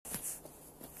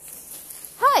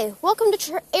Hi, welcome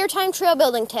to Airtime Trail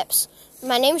Building Tips.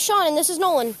 My name is Sean and this is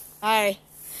Nolan. Hi.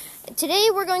 Today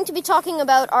we're going to be talking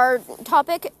about our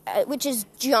topic, which is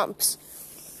jumps.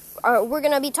 We're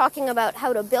going to be talking about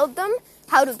how to build them,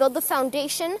 how to build the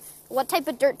foundation, what type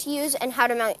of dirt to use, and how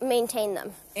to maintain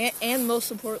them. And most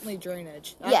importantly,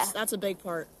 drainage. That's a big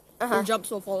part. Your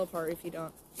jumps will fall apart if you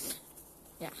don't.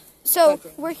 Yeah. So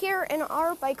we're here in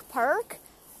our bike park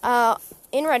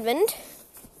in Redmond,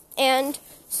 and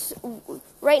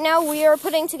right now we are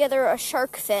putting together a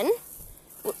shark fin.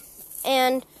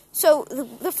 And so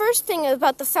the first thing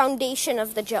about the foundation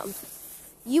of the jump,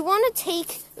 you want to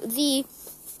take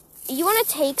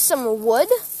some wood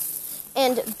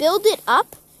and build it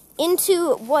up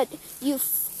into build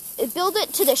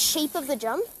it to the shape of the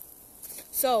jump.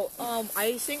 So,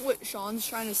 I think what Sean's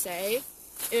trying to say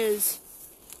is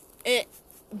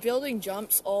building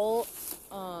jumps all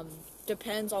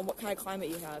depends on what kind of climate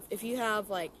you have. If you have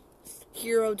like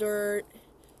hero dirt,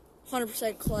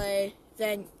 100% clay,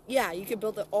 then yeah, you can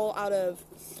build it all out of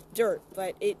dirt,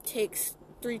 but it takes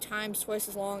 3 times twice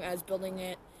as long as building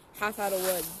it half out of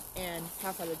wood and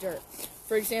half out of dirt.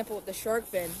 For example, with the shark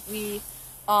fin, we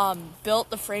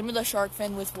built the frame of the shark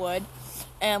fin with wood,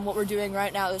 and what we're doing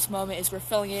right now at this moment is we're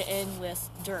filling it in with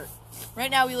dirt.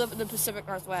 Right now we live in the Pacific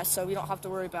Northwest, so we don't have to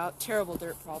worry about terrible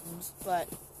dirt problems, but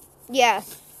yeah,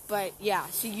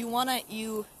 so you want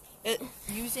to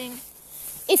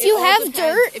if you have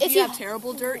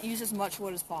terrible dirt, use as much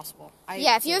wood as possible.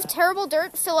 If you have terrible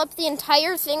dirt, fill up the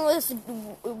entire thing with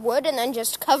wood and then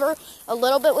just cover a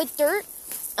little bit with dirt.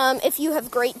 If you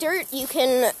have great dirt, you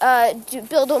can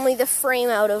build only the frame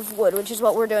out of wood, which is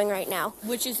what we're doing right now.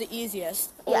 Which is the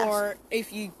easiest. Yes. Or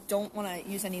if you don't want to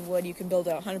use any wood, you can build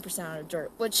it 100% out of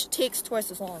dirt, which takes twice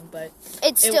as long, but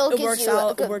it still gives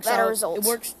you better results. It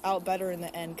works out better in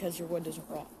the end because your wood doesn't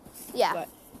rot. Yeah.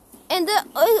 And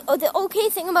the okay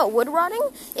thing about wood rotting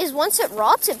is once it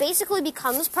rots, it basically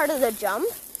becomes part of the jump.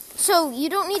 So you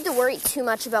don't need to worry too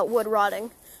much about wood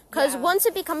rotting. Because once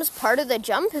it becomes part of the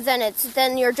jump,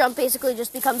 then your jump basically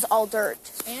just becomes all dirt.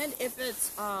 And if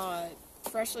it's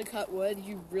freshly cut wood,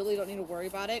 you really don't need to worry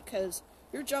about it because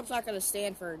your jump's not going to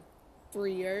stand for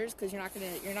 3 years because you're not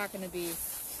going to be.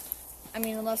 I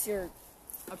mean, unless you're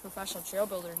a professional trail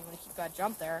builder and you want to keep that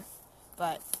jump there,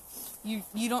 but you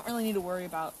don't really need to worry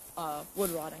about wood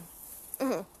rotting.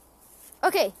 Mm-hmm.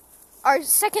 Okay, our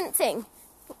second thing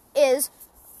is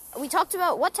we talked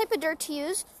about what type of dirt to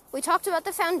use. We talked about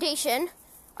the foundation.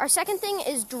 Our second thing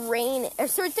is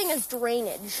third thing is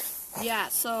drainage. Yeah,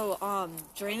 so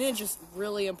drainage is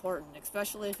really important,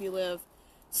 especially if you live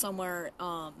somewhere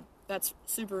that's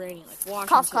super rainy, like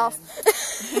Washington. Cough.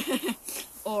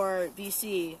 Or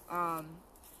BC.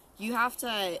 You have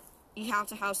to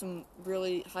have some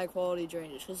really high quality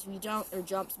drainage, because if you don't, your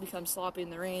jumps become sloppy in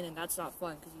the rain, and that's not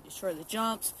fun because you destroy the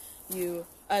jumps. You,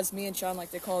 as me and Sean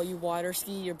like to call, you water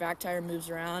ski. Your back tire moves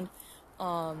around.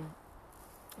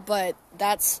 But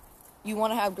you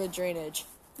want to have good drainage.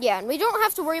 Yeah, and we don't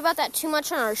have to worry about that too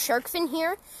much on our shark fin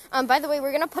here. By the way, we're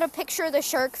going to put a picture of the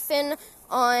shark fin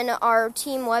on our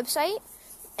team website.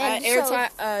 And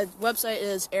website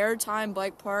is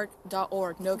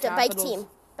airtimebikepark.org. No capitals.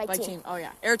 Bike team. Oh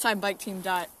yeah,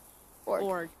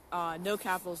 airtimebiketeam.org. No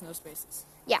capitals, no spaces.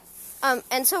 Yeah.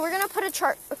 And so we're going to put a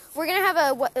chart. We're going to have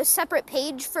a separate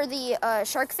page for the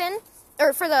shark fin,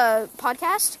 or for the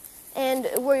podcast. And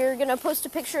we're going to post a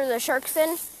picture of the shark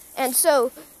fin. And so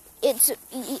it's,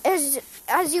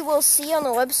 as you will see on the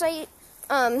website,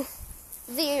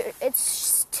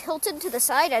 it's tilted to the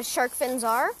side as shark fins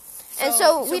are. And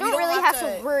so we don't really have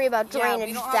to worry about drainage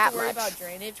we don't have to worry about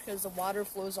drainage because the water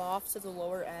flows off to the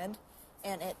lower end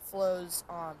and it flows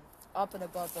up and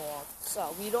above the wall.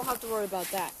 So we don't have to worry about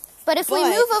that. But if we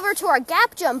move over to our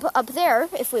gap jump up there,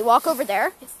 if we walk over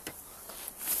there...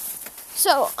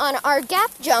 So, on our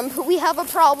gap jump, we have a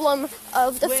problem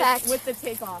of the fact... With the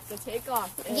takeoff. The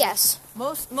takeoff is... Yes.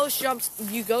 Most jumps,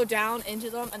 you go down into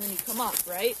them, and then you come up,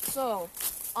 right? So,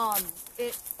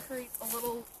 it creates a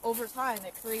little... Over time,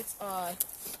 it creates a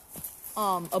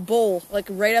bowl, like,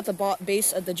 right at the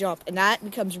base of the jump. And that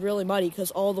becomes really muddy,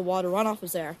 because all the water runoff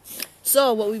is there.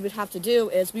 So, what we would have to do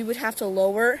is, we would have to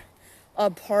lower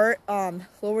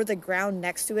the ground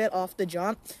next to it off the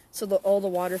jump, so that all the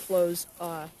water flows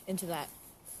into that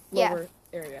lower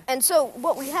area. And so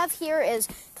what we have here is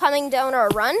coming down our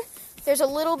run, there's a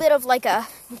little bit of like a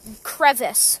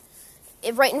crevice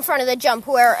right in front of the jump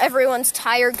where everyone's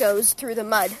tire goes through the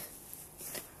mud.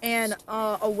 And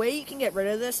a way you can get rid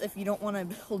of this if you don't want to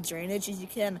build drainage is you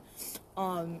can,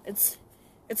 it's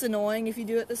annoying if you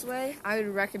do it this way. I would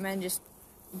recommend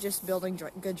just building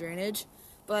good drainage.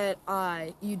 But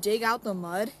you dig out the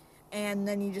mud and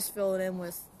then you just fill it in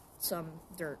with some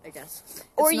dirt, I guess.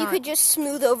 Or you could just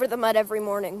smooth over the mud every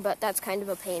morning, but that's kind of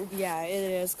a pain. Yeah,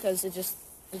 it is, because it just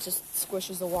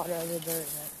squishes the water out of the dirt in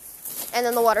it. And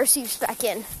then the water seeps back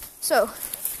in. So,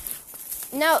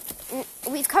 now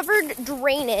we've covered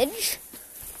drainage,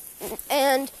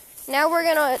 and now we're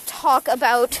going to talk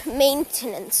about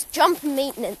maintenance, jump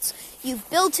maintenance. You've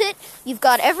built it, you've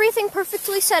got everything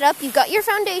perfectly set up, you've got your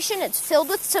foundation, it's filled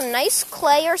with some nice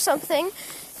clay or something,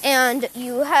 and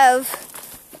you have,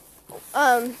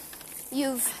 now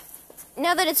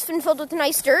that it's been filled with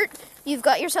nice dirt, you've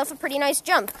got yourself a pretty nice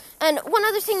jump. And one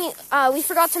other thing we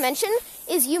forgot to mention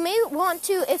is you may want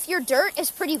to, if your dirt is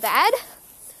pretty bad,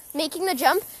 making the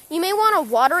jump, you may want to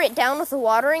water it down with a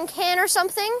watering can or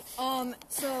something.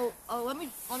 So let me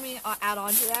add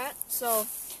on to that. So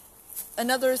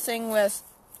another thing with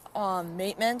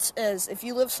maintenance is if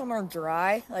you live somewhere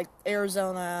dry, like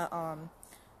Arizona,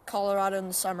 Colorado in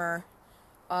the summer,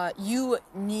 you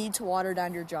need to water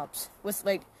down your jumps.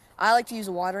 I like to use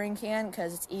a watering can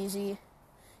because it's easy,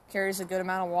 carries a good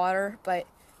amount of water, but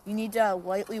you need to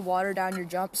lightly water down your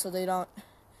jumps so they don't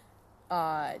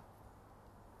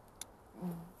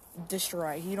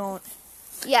destroy.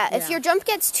 Yeah, if your jump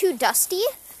gets too dusty,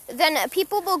 then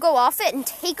people will go off it and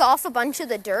take off a bunch of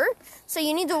the dirt. So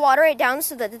you need to water it down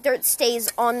so that the dirt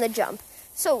stays on the jump.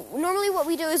 So normally what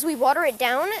we do is we water it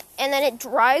down and then it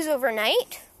dries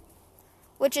overnight,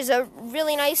 which is a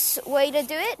really nice way to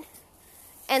do it.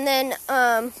 And then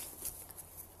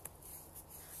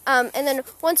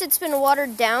once it's been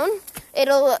watered down,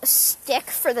 it'll stick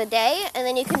for the day, and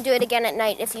then you can do it again at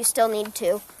night if you still need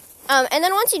to. And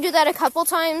then once you do that a couple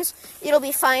times, it'll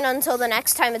be fine until the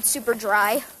next time it's super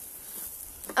dry.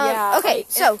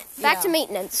 Back to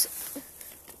maintenance.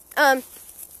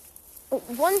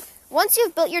 Once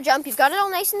you've built your jump, you've got it all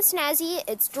nice and snazzy,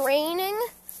 it's draining,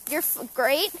 you're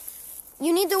great.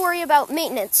 You need to worry about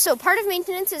maintenance. So part of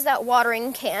maintenance is that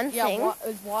watering can thing.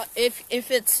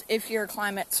 If your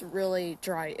climate's really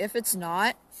dry. If it's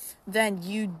not, then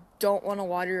you don't want to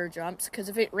water your jumps, because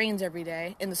if it rains every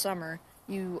day in the summer,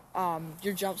 your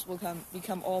jumps will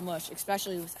become all mush,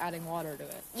 especially with adding water to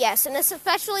it. Yes, and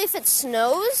especially if it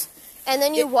snows and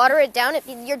then you water it down,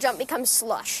 your jump becomes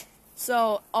slush.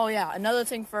 So, another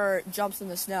thing for jumps in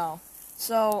the snow.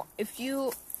 So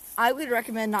I would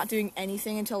recommend not doing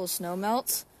anything until the snow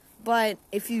melts, but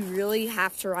if you really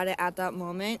have to ride it at that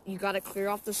moment, you got to clear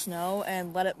off the snow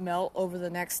and let it melt over the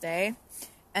next day,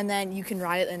 and then you can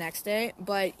ride it the next day.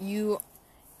 But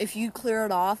if you clear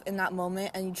it off in that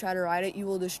moment and you try to ride it, you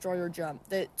will destroy your jump.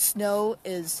 The snow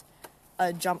is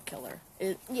a jump killer.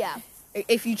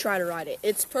 If you try to ride it.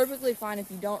 It's perfectly fine if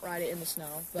you don't ride it in the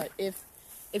snow, but if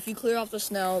you clear off the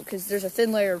snow, because there's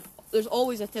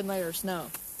always a thin layer of snow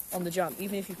on the jump,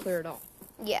 even if you clear it off.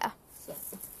 Yeah. So.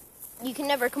 You can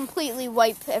never completely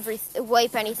wipe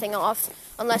anything off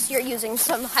unless you're using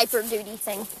some hyper duty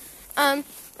thing.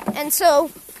 And so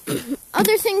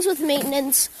other things with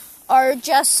maintenance are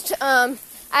just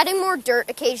adding more dirt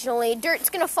occasionally. Dirt's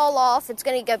going to fall off, it's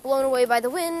going to get blown away by the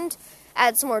wind.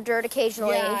 Add some more dirt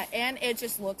occasionally. Yeah, and it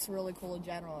just looks really cool in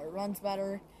general. It runs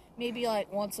better. Maybe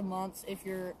like once a month if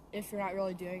you're not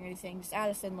really doing anything, just add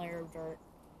a thin layer of dirt.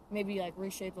 Maybe like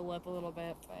reshape the lip a little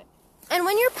bit, but. And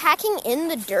when you're packing in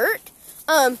the dirt,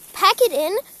 pack it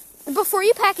in. Before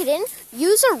you pack it in,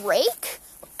 use a rake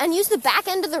and use the back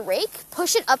end of the rake.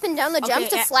 Push it up and down the jump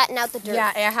to flatten out the dirt.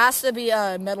 Yeah, it has to be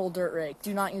a metal dirt rake.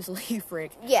 Do not use a leaf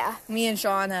rake. Yeah. Me and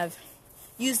Sean have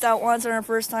used that once on our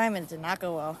first time, and it did not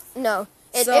go well. No,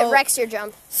 it wrecks your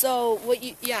jump. So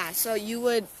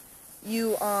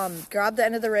you grab the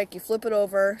end of the rake, you flip it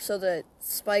over so the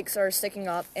spikes are sticking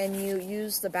up, and you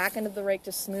use the back end of the rake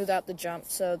to smooth out the jump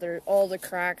so all the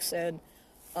cracks and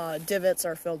divots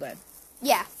are filled in.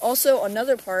 Yeah. Also,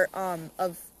 another part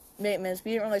of maintenance,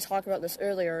 we didn't really talk about this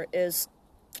earlier, is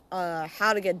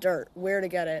how to get dirt, where to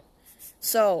get it.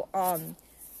 So,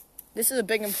 this is a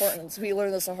big importance. We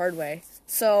learned this the hard way.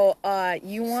 So,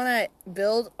 you want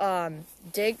to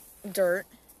dig dirt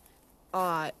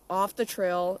off the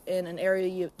trail in an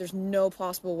area there's no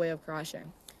possible way of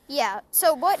crashing. Yeah,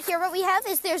 so what we have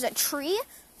is there's a tree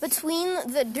between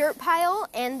the dirt pile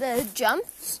and the jump,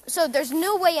 so there's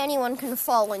no way anyone can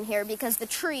fall in here because the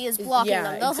tree is blocking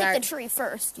them. They'll hit the tree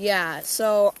first. Yeah,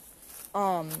 so,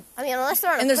 I mean, unless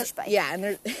they're on a push bike. Yeah, and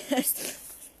there's,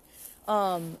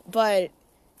 but,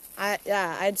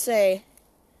 I'd say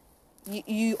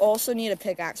you also need a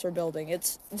pickaxe for building.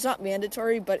 It's not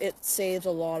mandatory, but it saves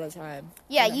a lot of time.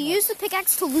 Yeah, you use the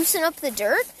pickaxe to loosen up the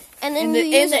dirt, and then you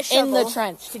use a shovel. In the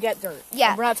trench to get dirt.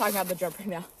 Yeah. We're not talking about the jump right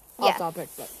now. Off topic,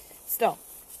 but still.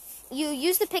 you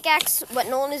use the pickaxe. What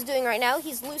Nolan is doing right now,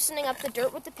 he's loosening up the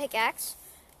dirt with the pickaxe,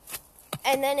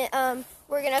 and then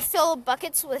we're gonna fill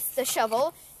buckets with the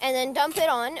shovel, and then dump it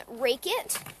on, rake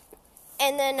it,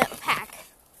 and then pack.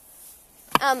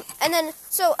 And then,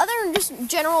 so other than just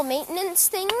general maintenance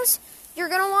things, you're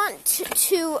gonna want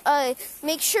to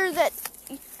make sure that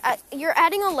you're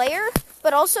adding a layer.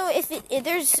 But also, if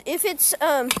it's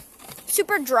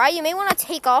super dry, you may want to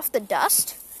take off the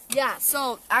dust. Yeah,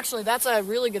 so actually that's a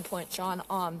really good point, Sean.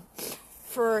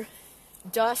 For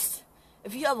dust,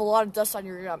 if you have a lot of dust on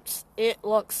your jumps, it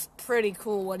looks pretty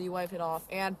cool when you wipe it off,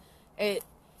 and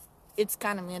it's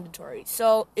kind of mandatory.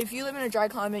 So if you live in a dry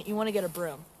climate, you want to get a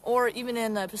broom, or even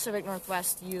in the Pacific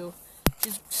Northwest, you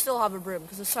still have a broom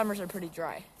because the summers are pretty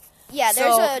dry. Yeah,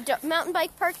 there's a mountain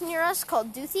bike park near us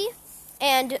called Duthie,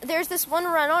 and there's this one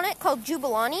run on it called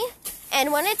Jubilani,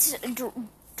 and when it's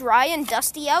dry and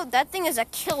dusty out, that thing is a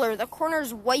killer. The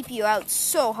corners wipe you out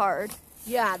so hard.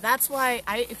 Yeah, that's why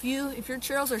if your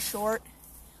trails are short,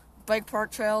 bike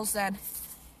park trails, then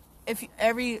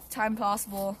every time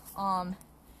possible,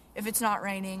 if it's not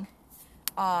raining,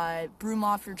 broom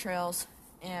off your trails,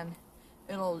 and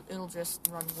it'll just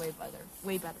run way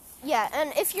better. Yeah,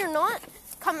 and if you're not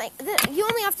coming, you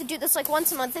only have to do this like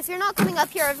once a month. If you're not coming up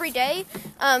here every day,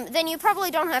 then you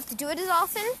probably don't have to do it as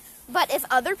often. But if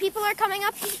other people are coming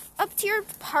up to your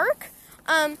park,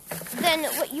 then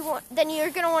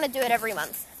you're gonna want to do it every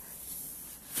month.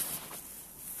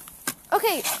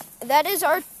 Okay, that is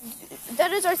our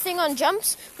thing on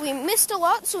jumps. We missed a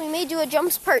lot, so we may do a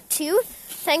jumps part 2.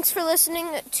 Thanks for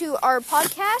listening to our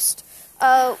podcast.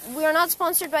 We are not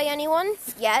sponsored by anyone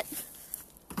yet.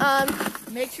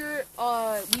 Make sure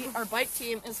our bike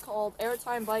team is called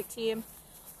Airtime Bike Team.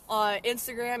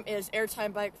 Instagram is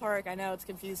Airtime Bike Park. I know it's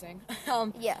confusing.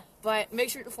 Yeah. But make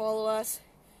sure to follow us.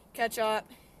 Catch up.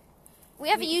 We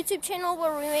have a YouTube channel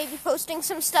where we may be posting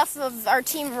some stuff of our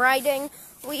team riding.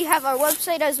 We have our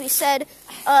website, as we said.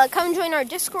 Come join our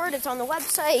Discord. It's on the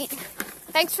website.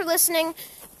 Thanks for listening,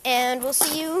 and we'll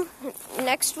see you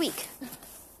next week.